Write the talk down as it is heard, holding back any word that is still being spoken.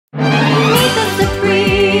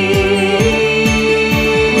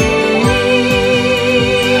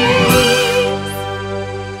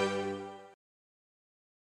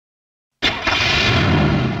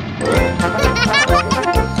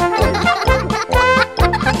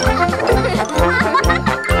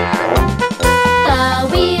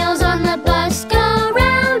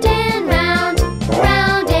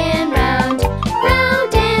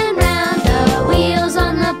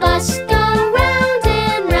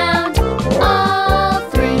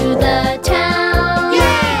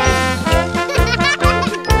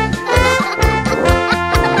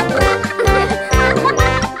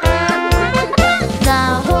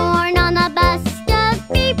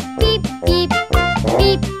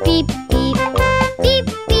beep, beep. Beep,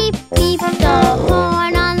 beep, beep. The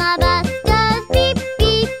horn on the bus goes beep,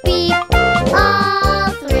 beep, beep.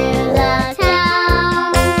 All through the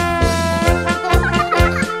town.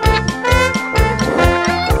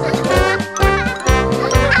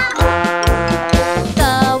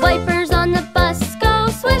 The wipers on the bus go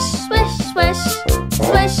swish, swish, swish.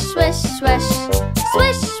 Swish, swish, swish.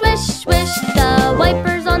 Swish, swish, swish. The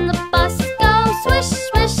wipers on the bus go swish,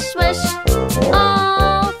 swish, swish.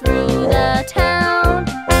 All through the town.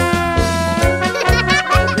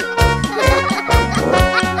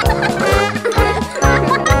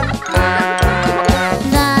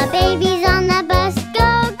 The babies on the bus go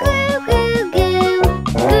goo, goo, goo.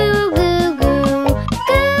 Goo, goo, goo.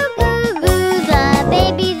 Goo, goo, goo. The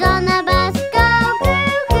babies on the bus go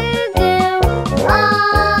goo, goo, goo.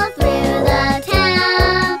 All through the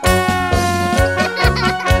town.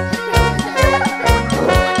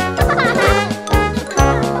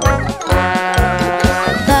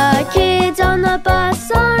 The kids on the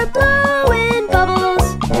bus are blowing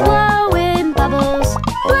bubbles, blowing bubbles,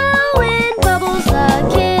 blowing bubbles. The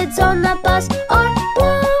kids on the bus are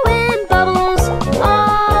blowing bubbles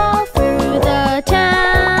all through the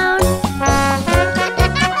town.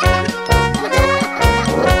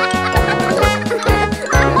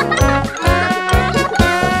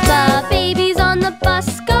 The babies on the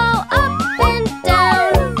bus go up and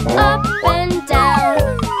down, up and down,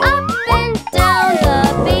 up and down. The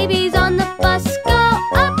babies on the bus go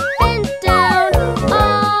up and down,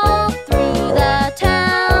 all through the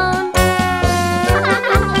town.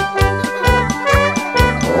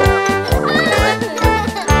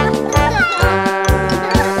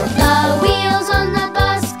 The wheels on the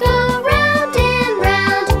bus go round and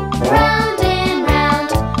round, round and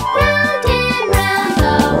round, round and round.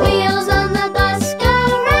 The wheels on the bus go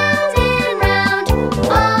round and round,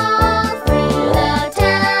 all through the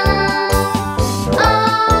town.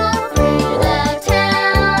 All through the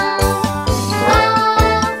town.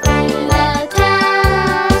 All through the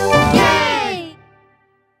town. Yay!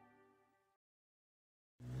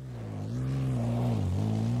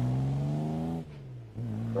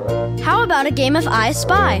 How about a game of I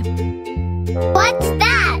Spy? What's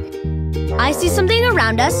that? I see something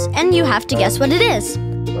around us, and you have to guess what it is.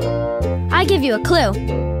 I give you a clue.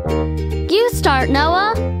 You start,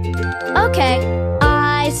 Noah. Okay.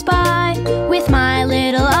 I spy with my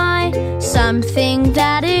little eye something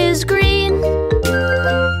that is green.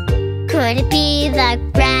 Could it be the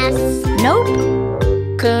grass? Nope.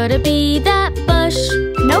 Could it be that bush?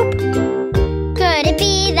 Nope. Could it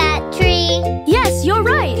be that tree? Yes, you're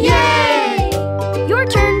right. Yay! Your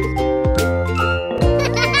turn.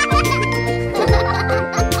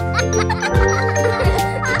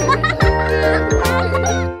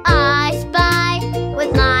 I spy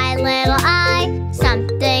with my little eye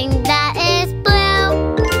something that is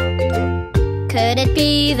blue. Could it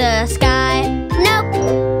be the sky? Nope.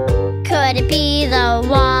 Could it be the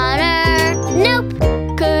water? Nope.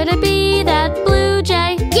 Could it be that blue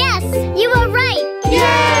jay? Yes, you were right.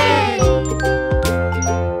 Yay!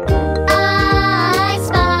 I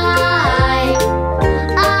spy.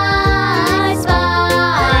 I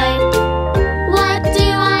spy. What do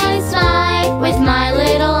I spy with my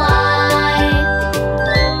little eye?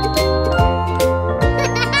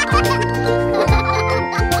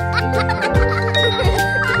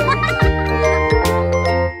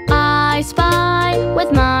 I spy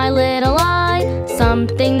with my little eye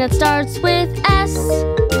something that starts with S.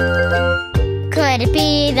 Could it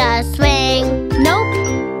be the swing? Nope.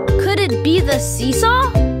 Could it be the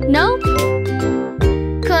seesaw? Nope.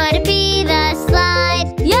 Could it be the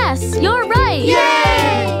slide? Yes, you're right.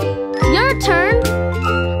 Yay! Your turn.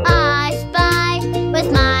 I spy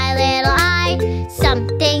with my little eye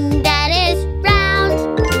something that is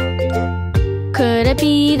round. Could it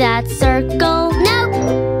be that circle?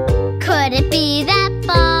 Nope. Could it be that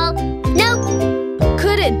ball? Nope.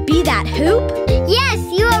 Could it be that hoop? Yes,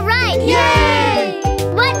 you are right. Yay!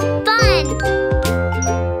 What fun!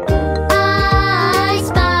 I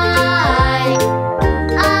spy.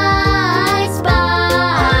 I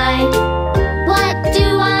spy. What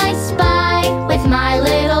do I spy with my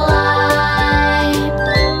little eye?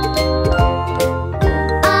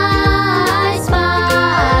 I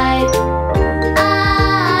spy. I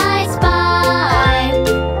spy.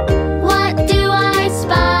 What do I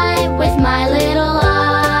spy with my little eye?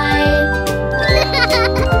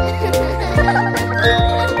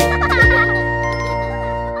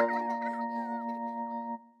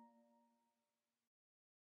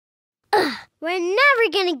 We're never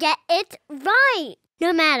gonna get it right.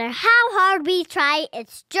 No matter how hard we try,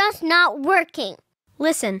 it's just not working.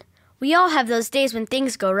 Listen, We all have those days when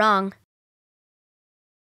things go wrong.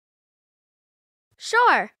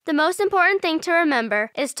 Sure, the most important thing to remember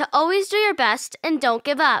is to always do your best and don't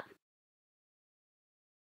give up.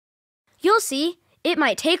 You'll see, it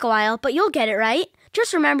might take a while, but you'll get it right.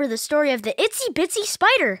 Just remember the story of the itsy bitsy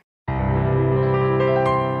spider.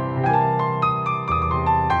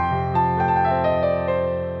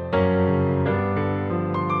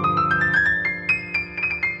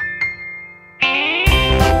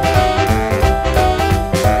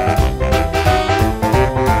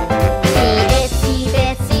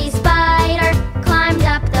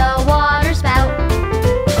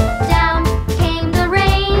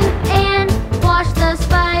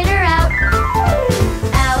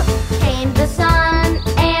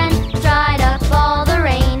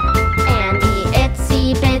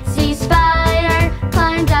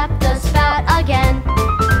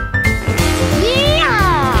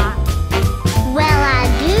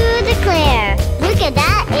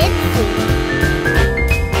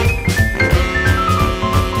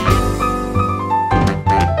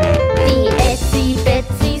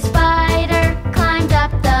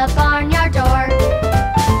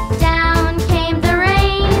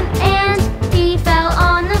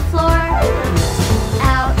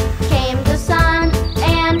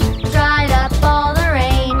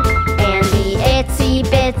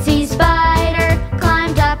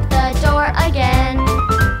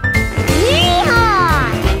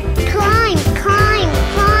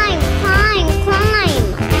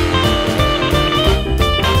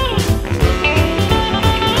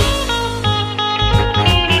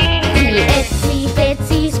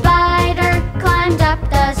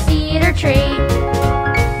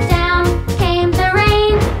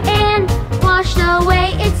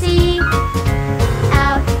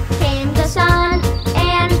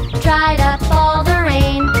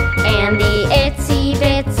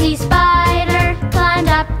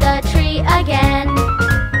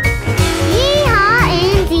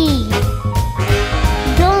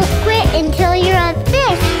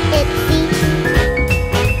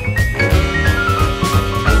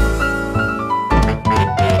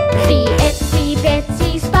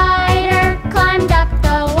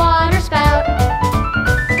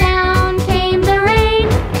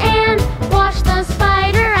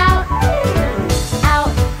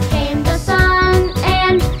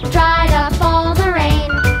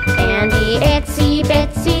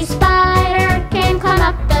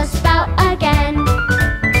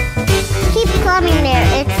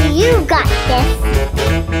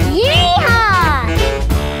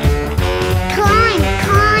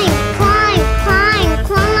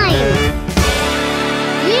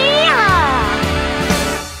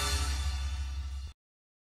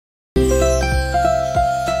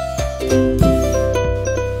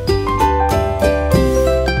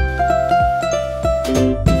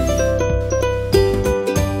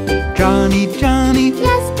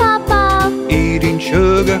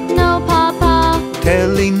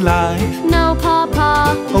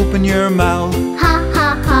 Open your mouth. Ha ha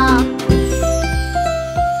ha.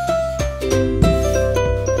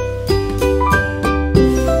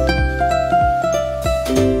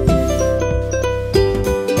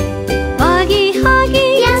 Huggy, Huggy.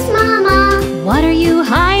 Yes, Mama. What are you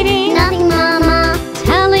hiding? Nothing, Mama.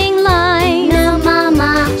 Telling lies? No,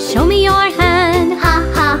 Mama. Show me your hand. Ha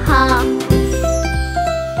ha ha.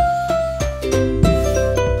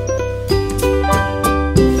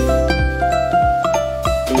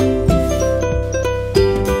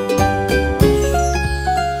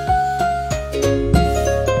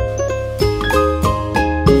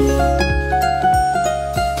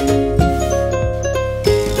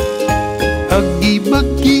 Huggy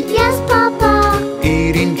Buggy, Yes, Papa.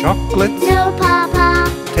 eating chocolates, No, Papa.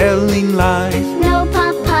 telling lies. No,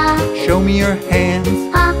 Papa. Show me your hands.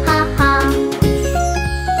 Ha ha ha.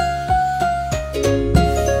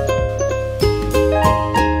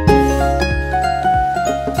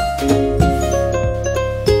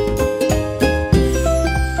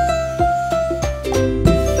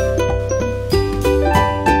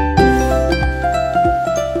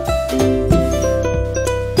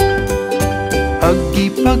 Huggy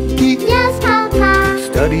Buggy, Yes, Papa.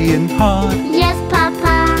 studying hard. Yes,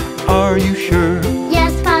 Papa. Are you sure?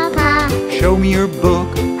 Yes, Papa. Show me your book.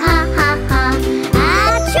 Ha ha ha.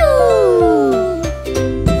 Achoo!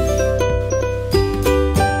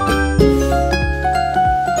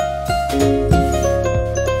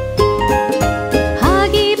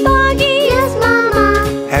 Huggy, Buggy. Yes, Mama.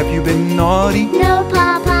 Have you been naughty? No,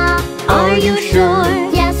 Papa. Are you sure?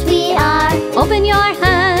 Yes, we are. Open your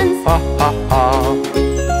hands. Ha ha ha.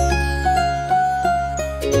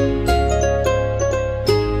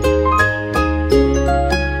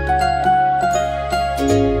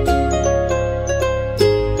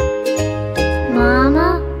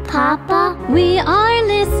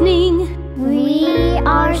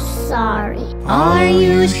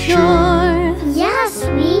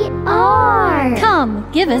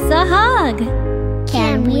 give us a hug.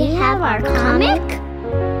 Can we have our comic?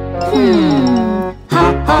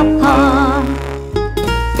 Ha ha ha.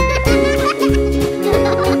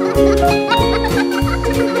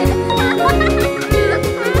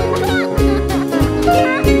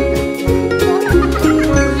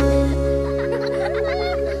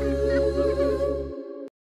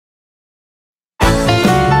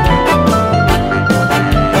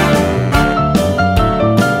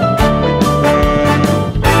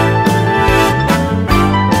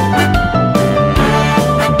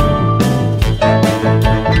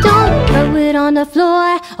 On the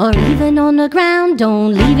floor or even on the ground.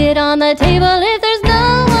 Don't leave it on the table if there's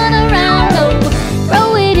no one around. Don't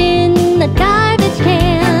throw it in the garbage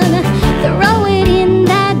can. Throw it in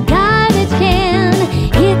that garbage can.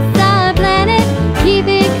 It's our planet, keep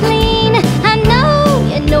it clean. I know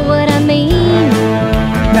you know what I mean.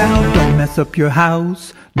 Now don't mess up your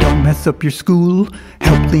house, don't mess up your school.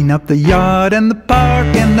 Help clean up the yard and the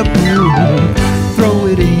park and the pool. Throw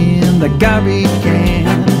it in the garbage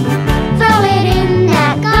can. Throw it in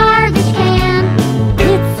that garbage can.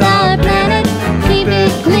 It's our planet, keep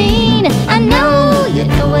it clean. I know you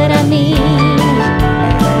know what I mean.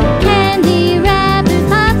 Candy wrappers,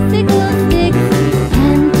 popsicle sticks,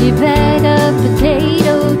 empty bag of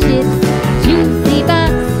potato chips, juicy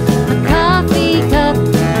box, a coffee cup.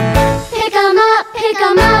 Pick 'em up, pick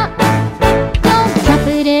 'em up. Don't drop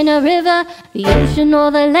it in a river, the ocean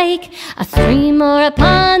or the lake, a stream or a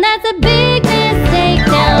pond. That's a big mistake.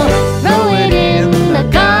 Now throw it in the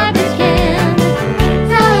garbage can.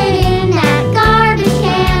 Throw it in that garbage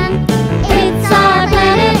can. It's our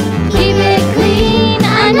planet, keep it clean.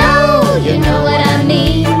 I know you know what I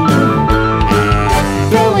mean.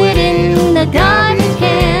 Throw it in the garbage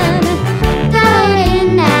can. Throw it in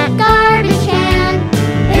that garbage can.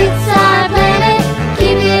 It's our planet,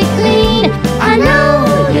 keep it clean. I know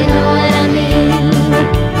you know what I mean.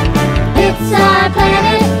 It's our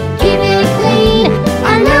planet, keep it clean.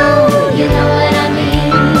 I know you know what I mean.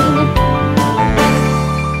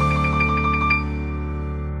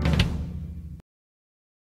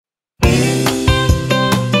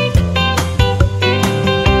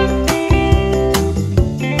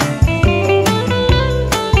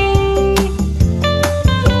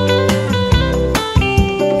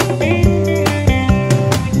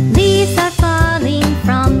 Leaves are falling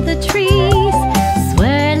from the trees,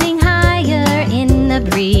 swirling higher in the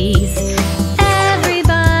breeze.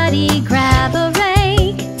 Everybody grab a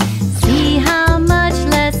rake, see how much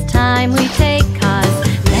less time we take. 'Cause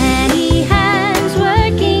many hands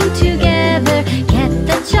working together get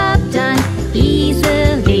the job done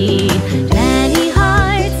easily. Many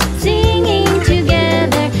hearts singing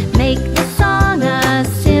together make the song a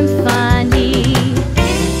symphony.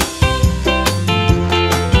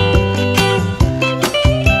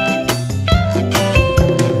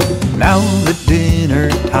 Now the dinner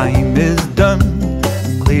time is done.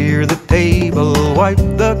 Clear the table, wipe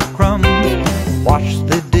the crumbs, wash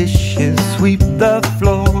the dishes, sweep the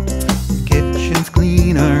floor. Kitchen's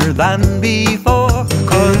cleaner than before.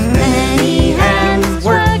 'Cause many hands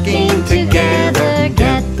working together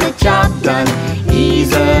get the job done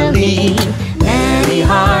easily. Many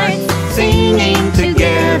hearts singing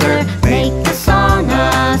together make the song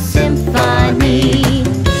a symphony.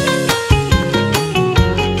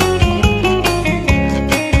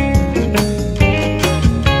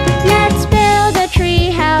 Let's build a tree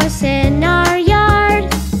house in our yard.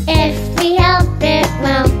 If we help, it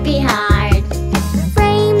won't be hard.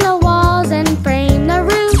 Frame the walls and frame the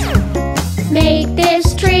roof. Make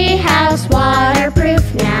this tree house waterproof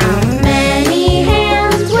now. Many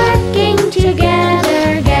hands working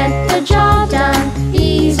together get the job done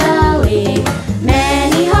easily.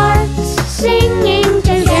 Many hearts singing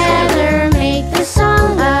together make the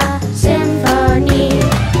song a symphony.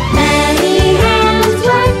 Many hands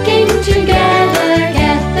working together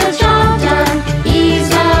get the job done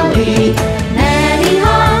easily. Many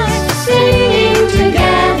hearts singing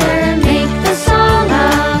together make the song a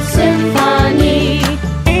symphony.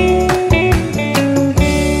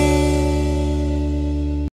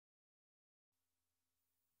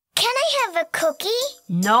 Can I have a cookie?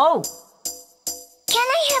 No, Can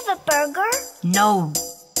I have a burger? no,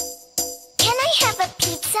 Can I have a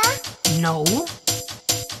pizza? no,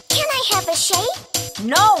 Can I have a shake?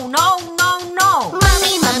 no, no, no, no.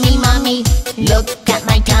 Mommy, mommy, mommy, look at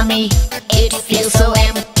my tummy. It feels so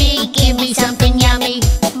empty, give me something yummy.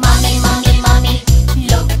 Mommy, mommy, mommy,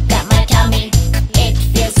 look at my tummy. It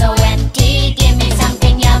feels so empty, give me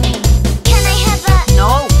something yummy. Can I have a?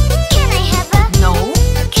 No, Can I have a? no,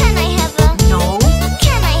 Can I have a? no,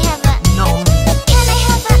 Can I have a? no, Can I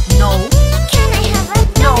have a? no, Can I have a?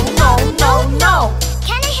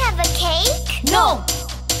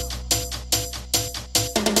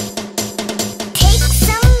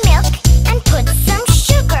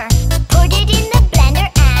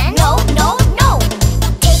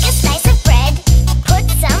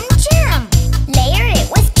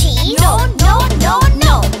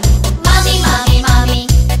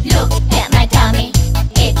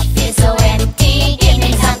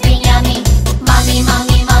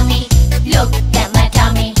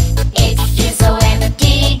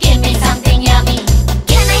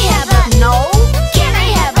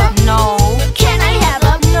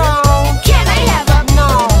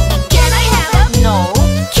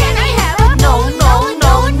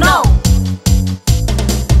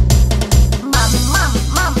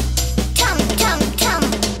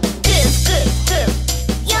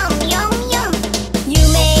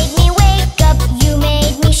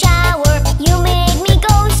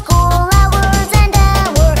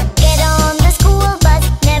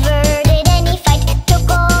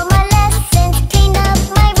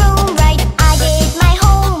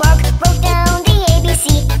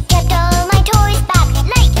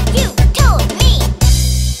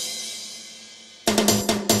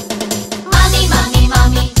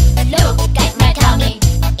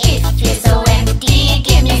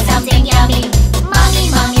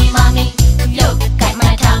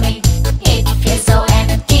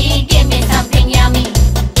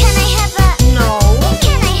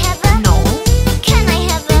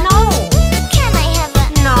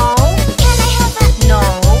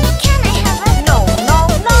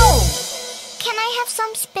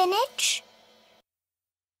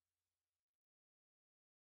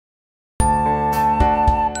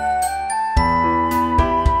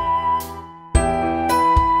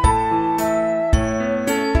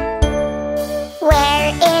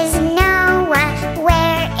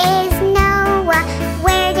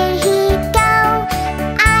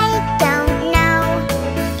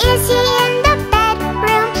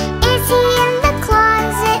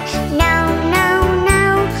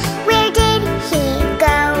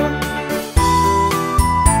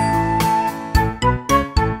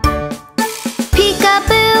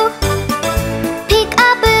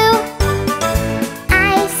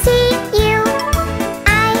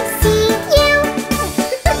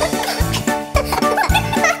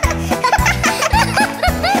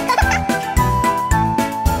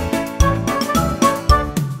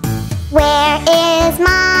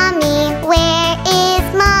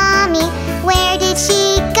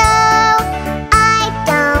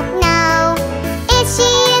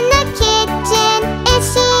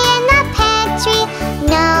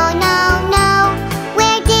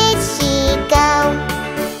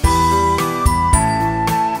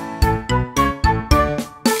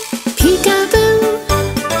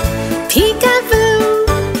 Peekaboo.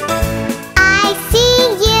 I see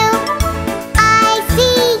you. I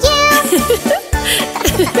see you.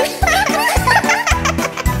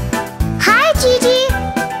 Hi, Gigi.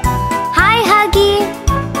 Hi, Huggy.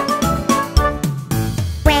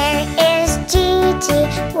 Where is Gigi?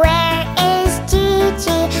 Where is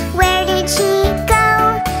Gigi? Where did she go?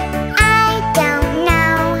 I don't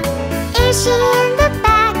know. Is she in the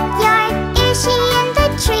backyard? Is she in the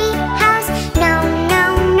tree house? No, no,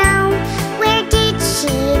 no. Where did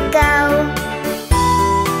she go?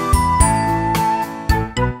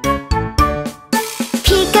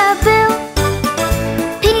 Peekaboo.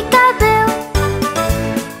 Peekaboo.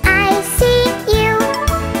 I see you.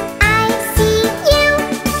 I see you.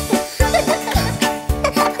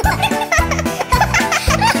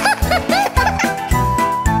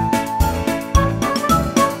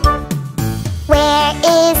 Where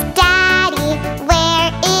is Daddy? Where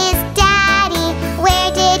is Daddy? Where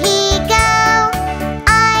did he go?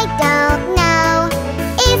 I don't know.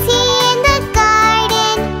 Is he in the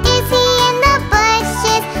garden? Is he in the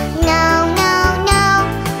bushes? No, no, no.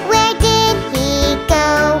 Where did he go?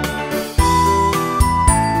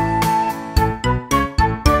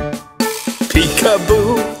 Peekaboo.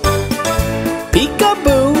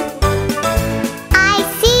 Peekaboo. I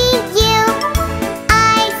see you. I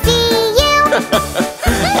see you.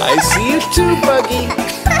 I see you too, Buggy.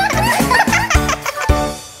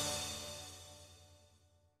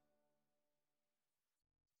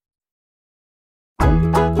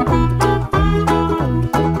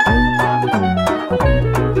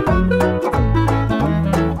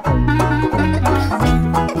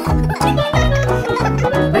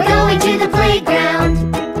 We're going to the playground.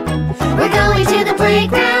 We're going to the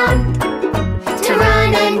playground to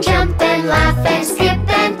run and jump and laugh and skip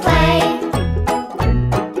and play.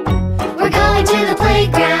 We're going to the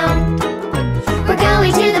playground. We're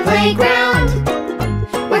going to the playground.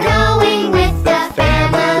 We're going with the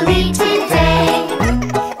family today.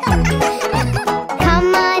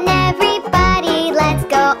 Come on, everybody, let's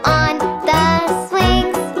go on the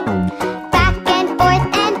swings. Back and forth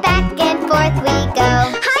we go.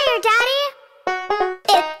 Higher, Daddy!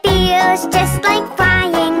 It feels just like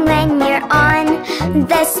flying when you're on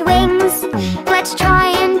the swings. Let's try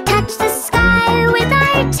and touch the sky with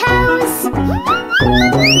our toes.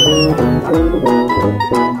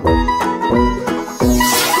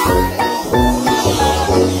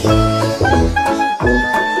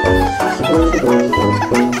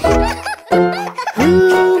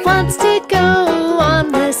 Who wants to go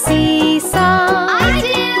on the seesaw? I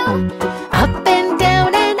do! Up and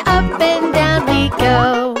down we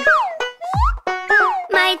go.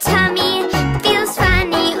 My tummy feels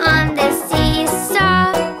funny on the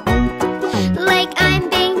seesaw, like I'm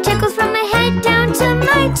being tickled from my head down to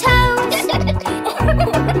my toes.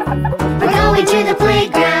 We're going to the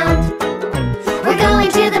playground. We're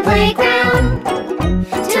going to the playground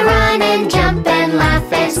to run and jump and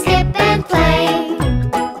laugh and skip and play.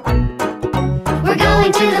 We're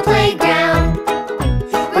going to the playground.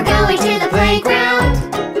 We're going to the playground.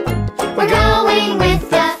 We're going with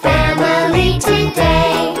the family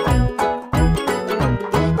today.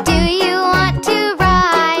 Do you want to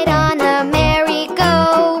ride on a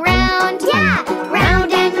merry-go-round? Yeah!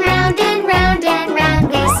 Round and round and round and round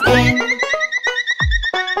we spin.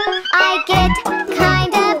 I get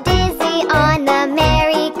kind of dizzy on the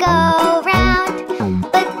merry-go-round,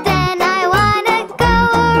 but then I wanna go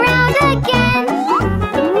around again.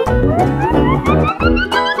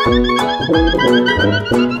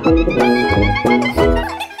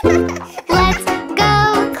 Let's go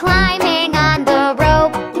climbing on the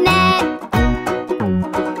rope net,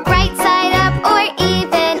 right side up or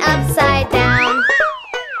even upside down.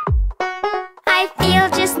 I feel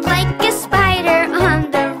just like a spider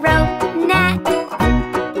on the rope net.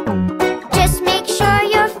 Just make sure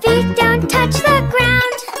your feet don't touch the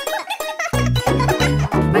ground.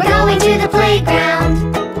 We're going to the playground.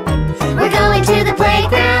 We're going to the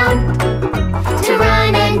playground to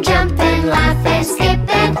run and jump and laugh and skip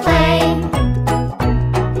and play.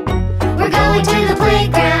 We're going to the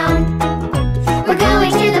playground. We're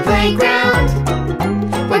going to the playground.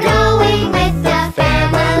 We're going with the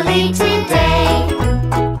family today.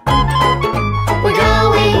 We're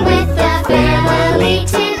going with the family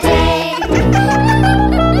today.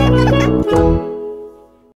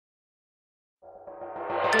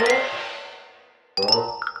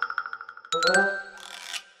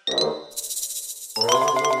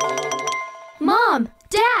 Mom,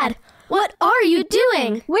 Dad, what are you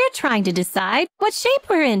doing? We're trying to decide what shape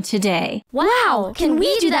we're in today. Wow, can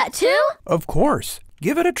we do that too? Of course.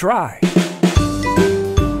 Give it a try.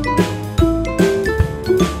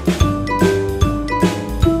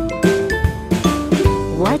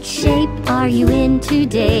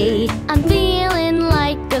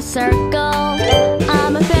 circle.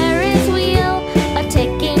 I'm a Ferris wheel, a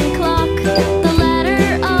ticking clock. The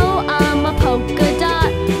letter O, I'm a polka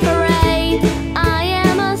dot. Hooray, I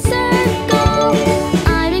am a circle.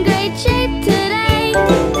 I'm in great shape today.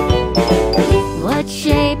 What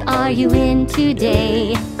shape are you in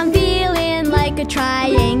today? I'm feeling like a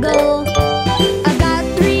triangle. I've got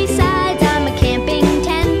 3 sides, I'm a camping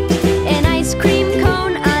tent. An ice cream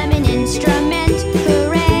cone, I'm an instrument.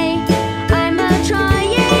 Hooray, I'm a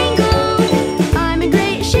triangle. I'm in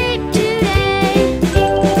great shape today.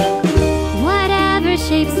 Whatever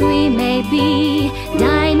shapes we may be,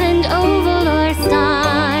 diamond, oval, or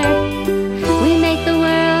star, we make the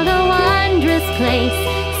world a wondrous place.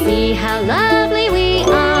 See how lovely we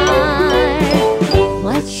are.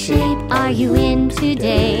 What shape are you in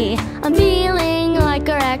today? I'm feeling like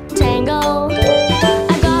a rectangle.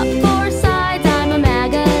 I got 4 sides, I'm a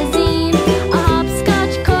magazine, a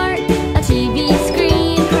hopscotch cart, a TV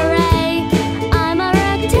screen. Hooray, I'm a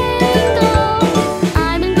rectangle.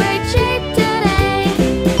 I'm in great shape today.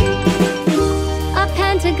 A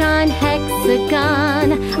pentagon, hexagon,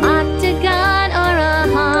 octagon, or a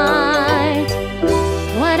heart.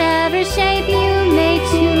 Whatever shape you may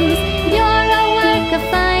choose, you're a work of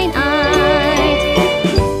fine art.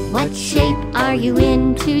 What shape are you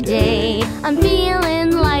in today? I'm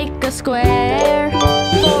feeling like a square.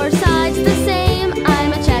 4 sides the same,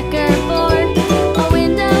 I'm a checkerboard. A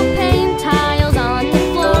window pane, tiles on the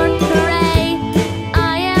floor. Hooray,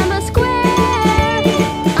 I am a square.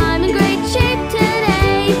 I'm in great shape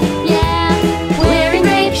today. Yeah, we're in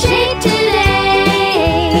great shape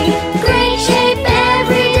today. Great shape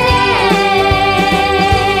every day.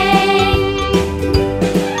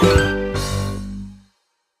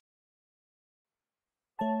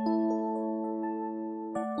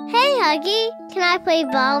 Hey, Huggy, can I play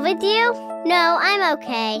ball with you? No, I'm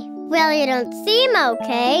okay. Well, you don't seem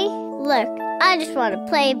okay. Look, I just want to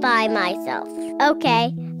play by myself.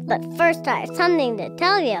 Okay, but first I have something to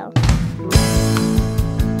tell you.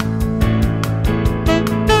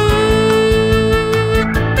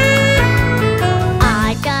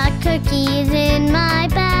 I got cookies in my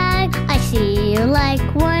bag. I see you like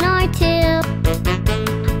 1 or 2.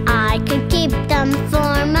 I could keep them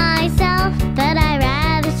for myself, but I'd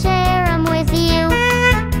rather share them with you.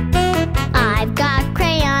 I've got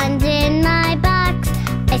crayons in my box.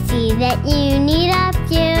 I see that you need a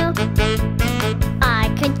few. I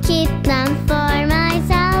could keep them for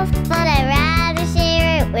myself, but I'd rather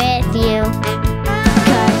share it with you.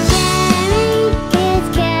 'Cause sharing is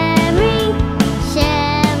caring,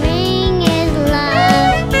 sharing is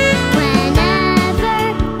love. Whenever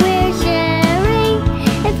we're sharing,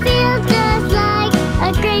 it feels just like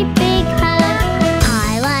a great big hug.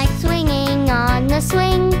 I like swinging on the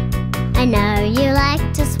swing. I know you like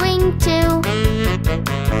to swing too.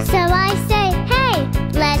 So I say, hey,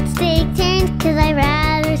 let's take turns, 'cause I'd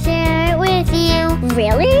rather share it with you.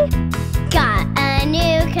 Really? Got a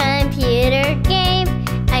new computer game.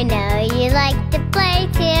 I know you like to play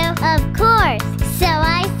too. Of course. So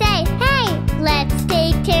I say, hey, let's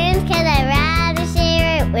take turns, 'cause I'd rather share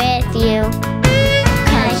it with you.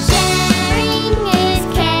 'Cause sharing is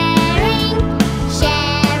caring,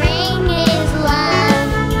 sharing is love.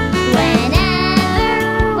 Whenever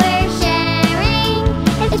we're sharing,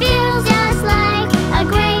 it feels just like a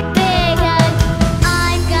great big hug.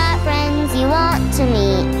 I've got friends you want to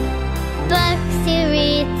meet, books to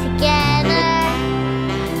read together.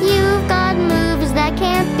 You've got moves that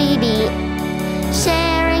can't be beat.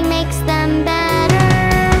 Sharing makes them better.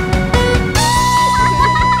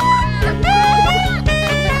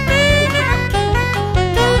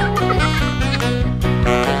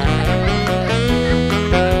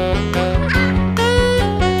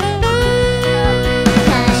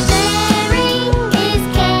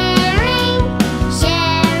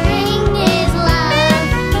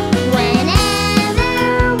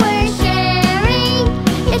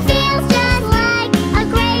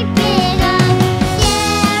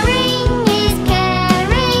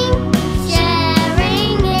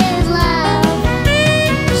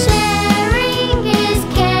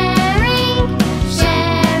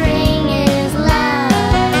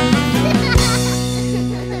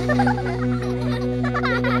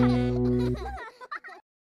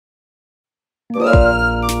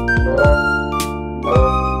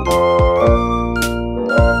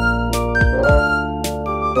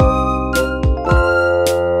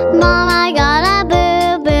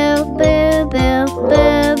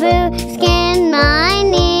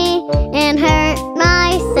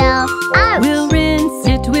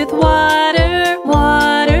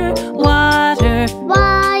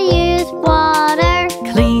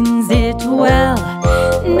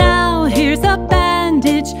 Now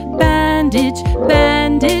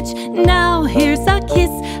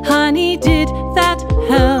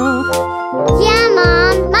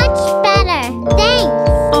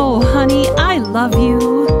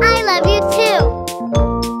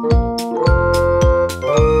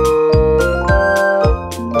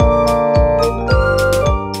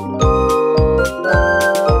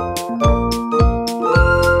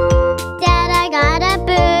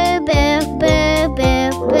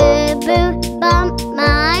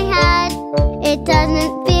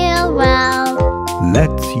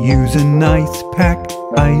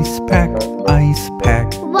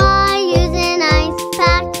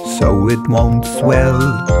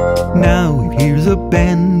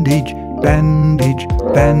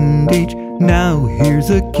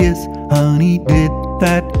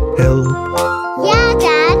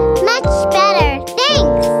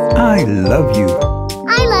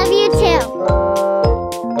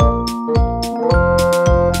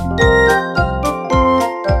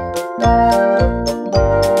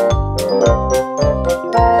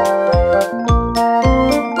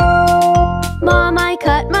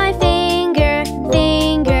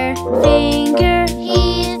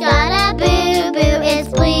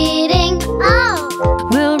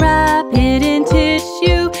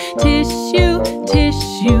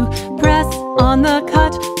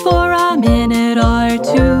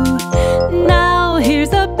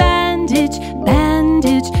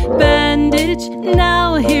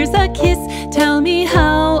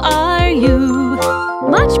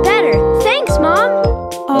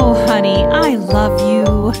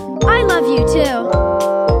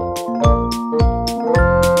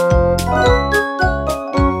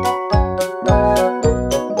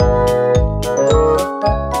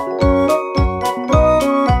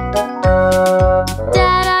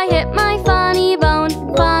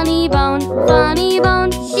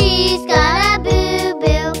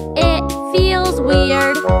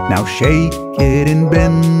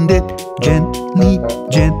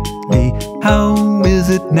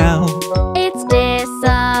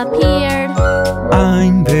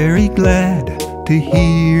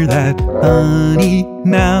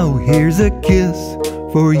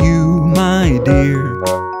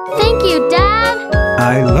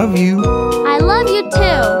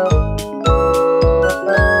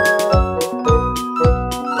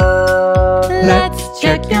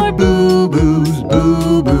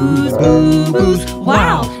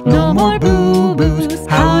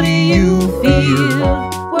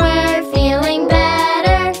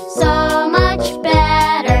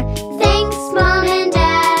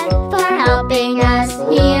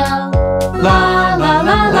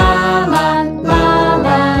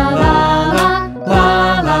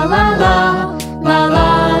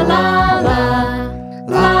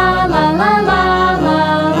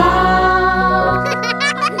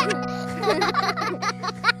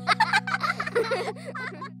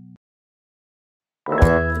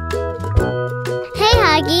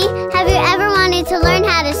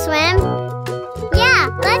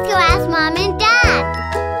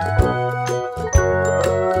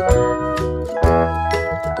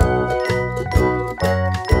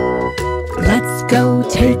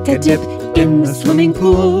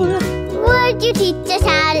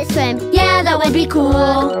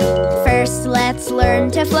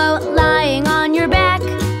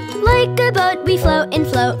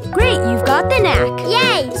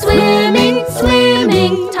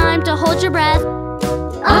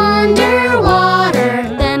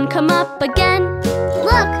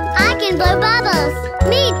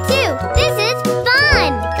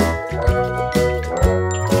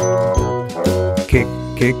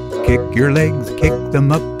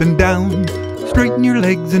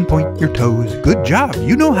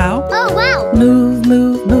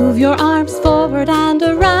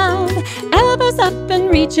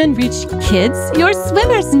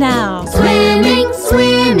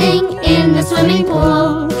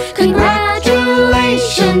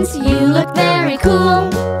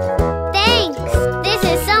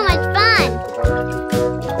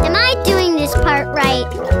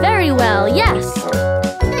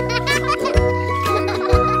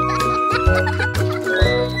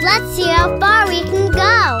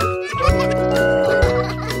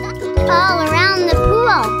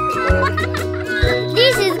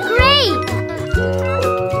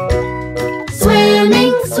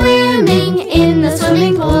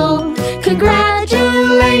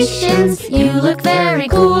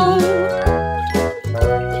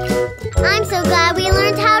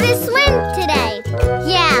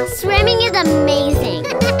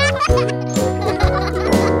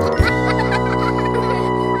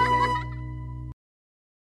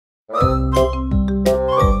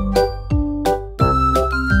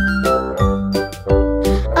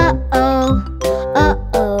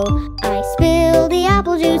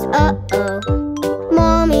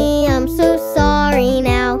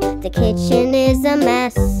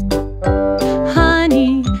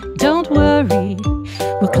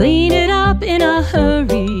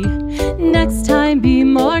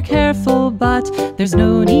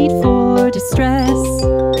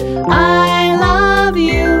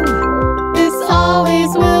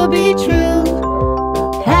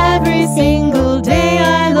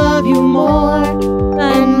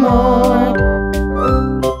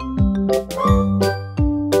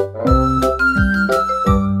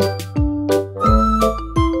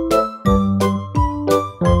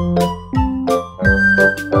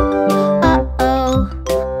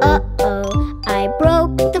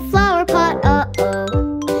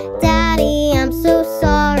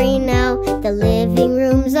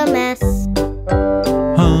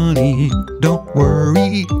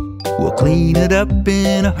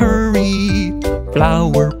worry.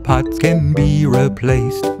 Flower pots can be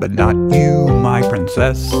replaced, but not you, my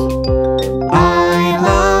princess. I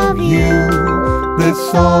love you, this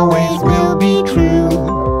always will be true.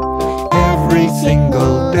 Every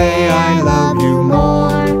single day I love you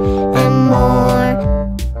more and more.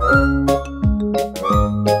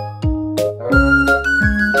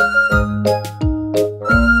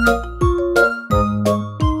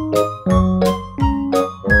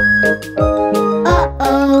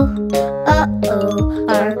 Uh-oh,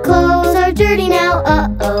 our clothes are dirty now,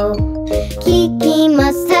 uh-oh. Kiki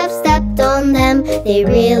must have stepped on them, they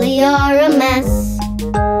really are a mess.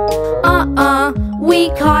 We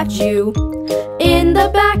caught you. In the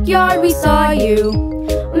backyard we saw you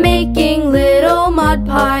making little mud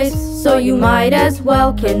pies, so you might as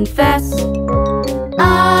well confess.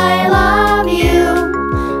 I love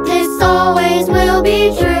you, this always will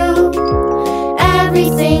be true. Every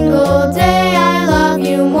single day I love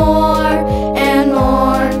you more and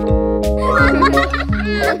more.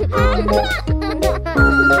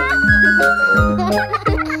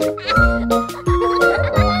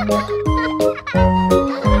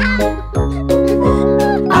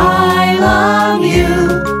 I love you,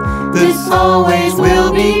 this always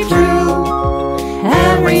will be true.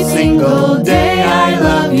 Every single day I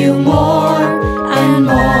love you more and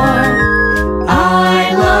more.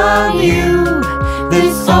 I love you,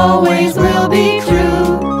 this always will be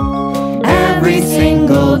true. Every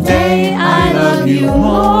single day I love you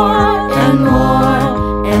more and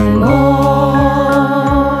more and more.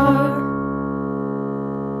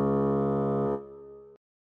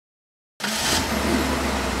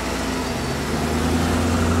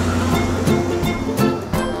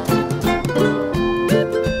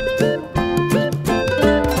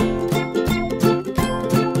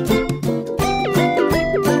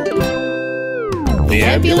 The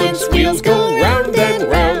ambulance wheels go round and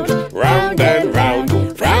round, round and round,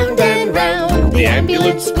 round and round. The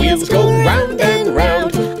ambulance wheels go round and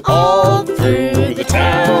round, all through the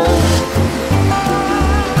town.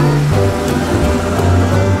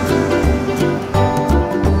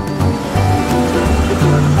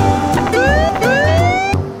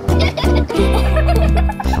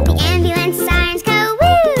 The ambulance sirens go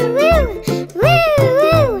woo, woo, woo,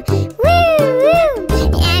 woo, woo, woo.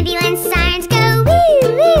 The ambulance sirens go woo,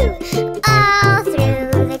 woo, all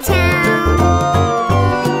through the town.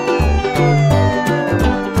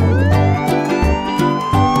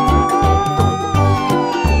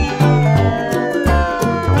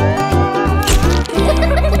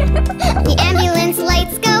 The ambulance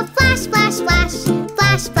lights go flash, flash,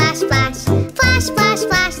 flash, flash, flash, flash, flash, flash,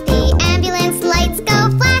 flash. The ambulance lights go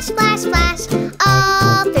flash, flash, flash,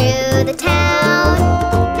 all through the town.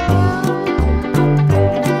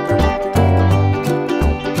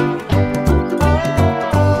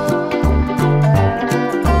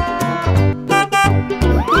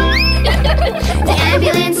 The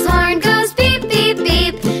ambulance horn goes beep, beep,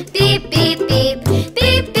 beep, beep, beep, beep,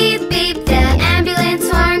 beep, beep, beep. The ambulance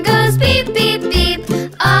horn goes beep, beep, beep,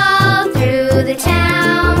 all through the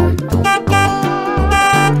town.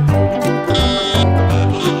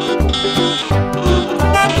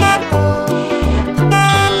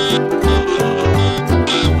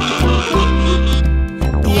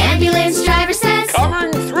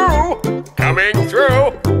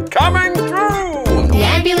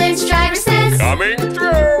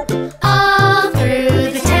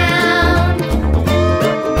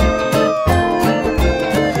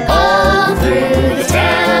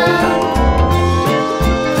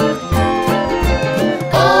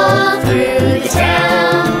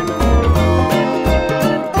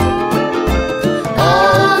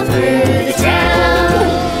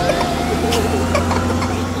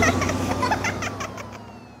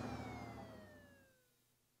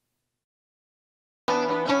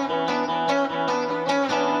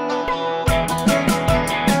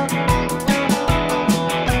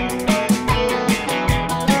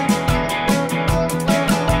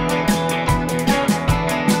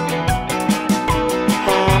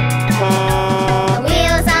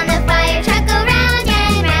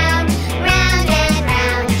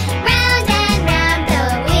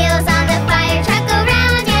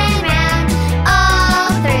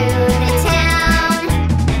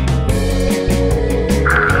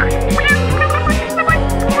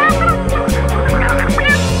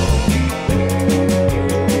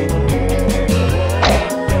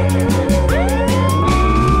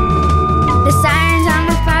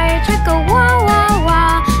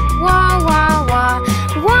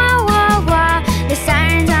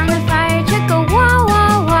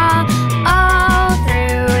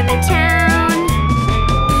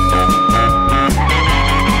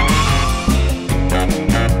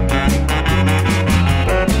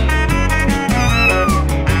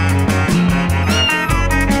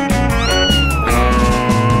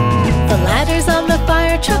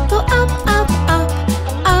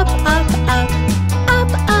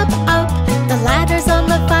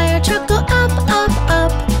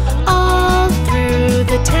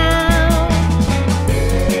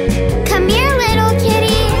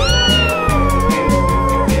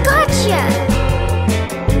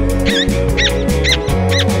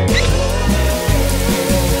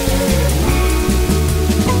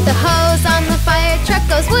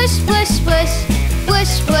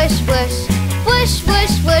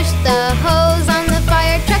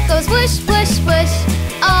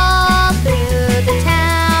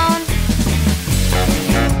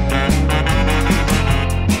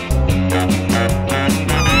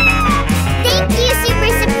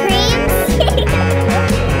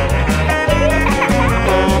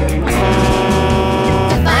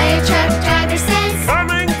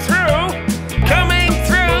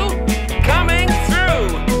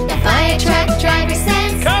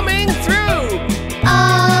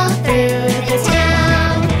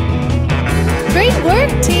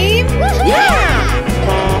 work, team! Yeah!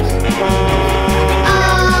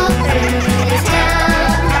 All through the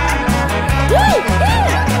town.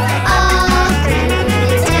 All through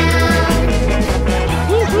the town.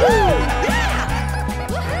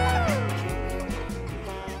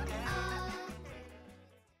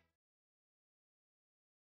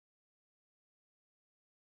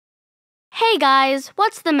 Hey guys,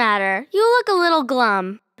 what's the matter? You look a little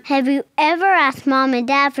glum. Have you ever asked Mom and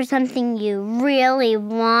Dad for something you really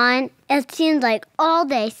want? It seems like all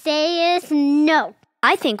they say is no.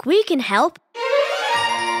 I think we can help.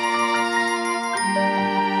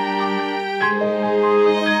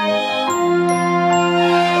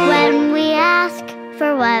 When we ask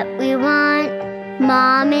for what we want,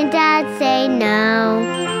 Mom and Dad say no.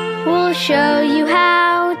 We'll show you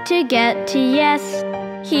how to get to yes.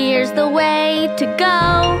 Here's the way to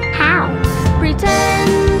go. How?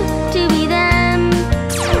 Pretend to be them.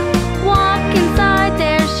 Walk inside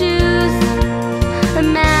their shoes.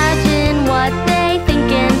 Imagine what they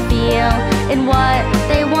think and feel and what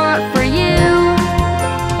they want for you.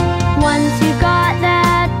 Once you've got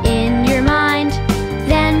that in your mind,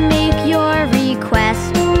 then make your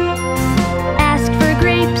request. Ask for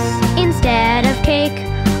grapes instead of cake.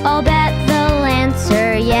 I'll bet they'll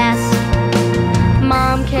answer yes.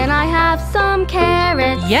 Mom, can I have some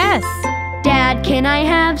carrots? Yes. Dad, can I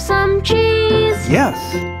have some cheese? Yes.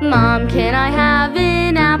 Mom, can I have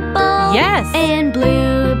an apple? Yes. And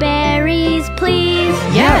blueberries, please?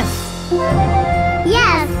 Yes.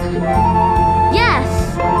 Yes! Yes.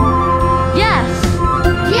 Yes.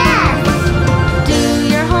 Yes! Do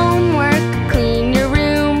your homework, clean your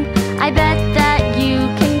room. I bet that you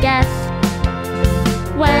can guess.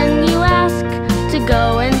 When you ask to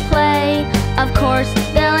go and play, of course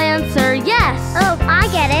they'll answer yes. Oh, I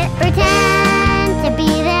get it. Pretend to be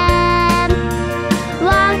them.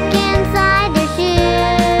 Walk inside their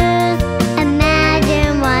shoes.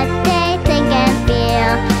 Imagine what they think and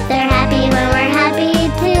feel. They're happy when we're happy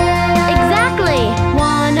too. Exactly.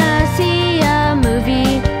 Wanna see a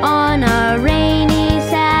movie on a rainy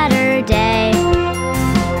Saturday?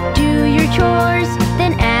 Do your chores,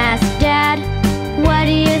 then ask Dad. What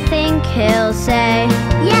do you think he'll say?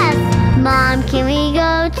 Yes! Mom, can we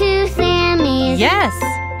go to Sammy's? Yes.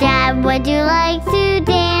 Dad, would you like to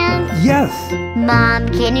dance? Yes. Mom,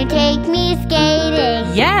 can you take me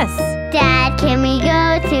skating? Yes. Dad, can we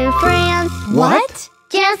go to France? What?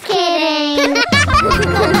 Just kidding!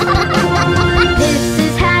 This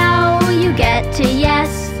is how you get to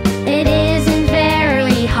yes. It isn't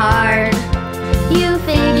very hard. You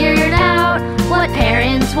figured out what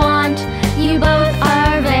parents want.